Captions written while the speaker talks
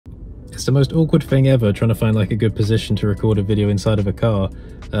It's the most awkward thing ever, trying to find like a good position to record a video inside of a car.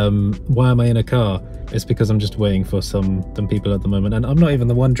 Why am I in a car? It's because I'm just waiting for some people at the moment, and I'm not even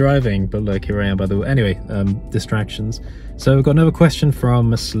the one driving, but like here I am by the way. Anyway, distractions. So we've got another question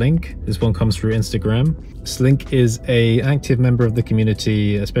from Slink. This one comes through Instagram. Slink is a active member of the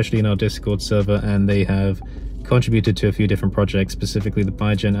community, especially in our Discord server, and they have contributed to a few different projects, specifically the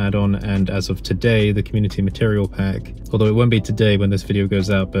Biogen add-on, and as of today, the community material pack. Although it won't be today when this video goes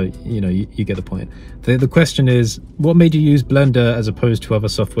out, but you know, you get the point. The question is, what made you use Blender as opposed to other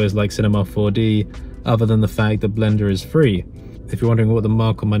softwares like Cinema 4D, other than the fact that Blender is free? If you're wondering what the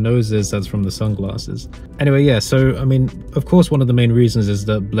mark on my nose is, that's from the sunglasses. Anyway, yeah, so I mean, of course, one of the main reasons is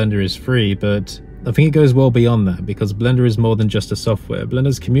that Blender is free, but I think it goes well beyond that, because Blender is more than just a software.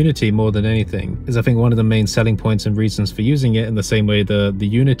 Blender's community, more than anything, is I think one of the main selling points and reasons for using it, in the same way the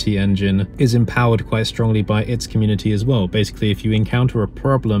Unity engine is empowered quite strongly by its community as well. Basically, if you encounter a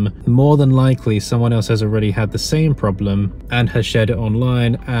problem, more than likely someone else has already had the same problem and has shared it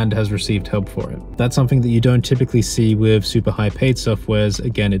online and has received help for it. That's something that you don't typically see with super high paid softwares.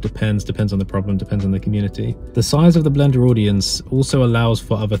 Again, it depends on the problem, depends on the community. The size of the Blender audience also allows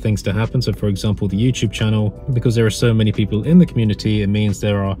for other things to happen. So for example, the YouTube channel, because there are so many people in the community, it means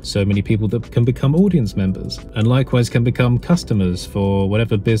there are so many people that can become audience members, and likewise can become customers for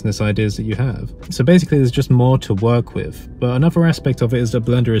whatever business ideas that you have. So basically there's just more to work with. But another aspect of it is that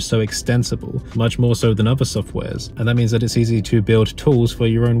Blender is so extensible, much more so than other softwares, and that means that it's easy to build tools for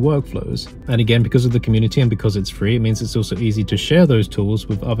your own workflows. And again, because of the community and because it's free, it means it's also easy to share those tools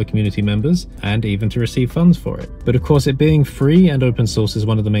with other community members and even to receive funds for it. But of course, it being free and open source is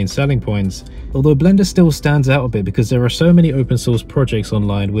one of the main selling points, although Blender still stands out a bit because there are so many open source projects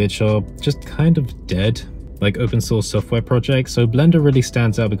online which are just kind of dead, like open source software projects. So Blender really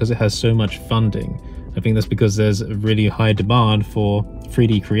stands out because it has so much funding. I think that's because there's a really high demand for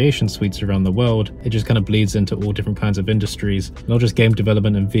 3D creation suites around the world. It just kind of bleeds into all different kinds of industries, not just game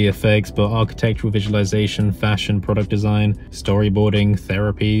development and VFX, but architectural visualization, fashion, product design, storyboarding,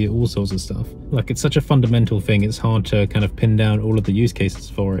 therapy, all sorts of stuff. Like, it's such a fundamental thing, it's hard to kind of pin down all of the use cases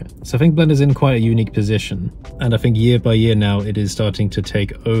for it. So I think Blender's in quite a unique position, and I think year by year now it is starting to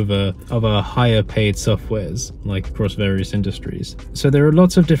take over other higher paid softwares, like across various industries. So there are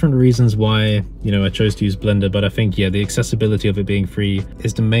lots of different reasons why, you know, I chose to use Blender, but I think, yeah, the accessibility of it being free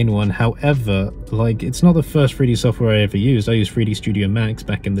is the main one. However, like, it's not the first 3D software I ever used. I used 3D Studio Max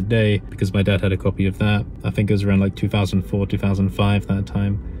back in the day because my dad had a copy of that. I think it was around like 2004, 2005 that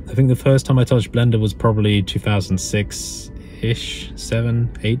time. I think the first time I touched Blender was probably 2006-ish,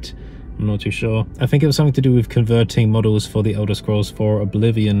 7, 8. I'm not too sure. I think it was something to do with converting models for the Elder Scrolls 4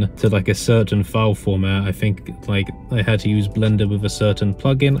 Oblivion to like a certain file format. I think like I had to use Blender with a certain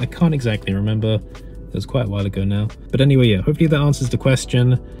plugin. I can't exactly remember. It was quite a while ago now. But anyway, yeah, hopefully that answers the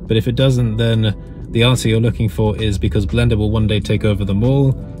question. But if it doesn't, then the answer you're looking for is because Blender will one day take over them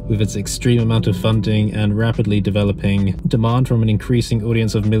all, with its extreme amount of funding and rapidly developing demand from an increasing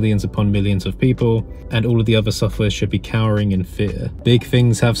audience of millions upon millions of people, and all of the other softwares should be cowering in fear. Big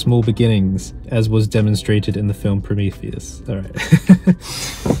things have small beginnings, as was demonstrated in the film Prometheus. All right.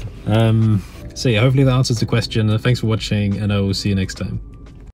 So yeah, hopefully that answers the question. Thanks for watching, and I will see you next time.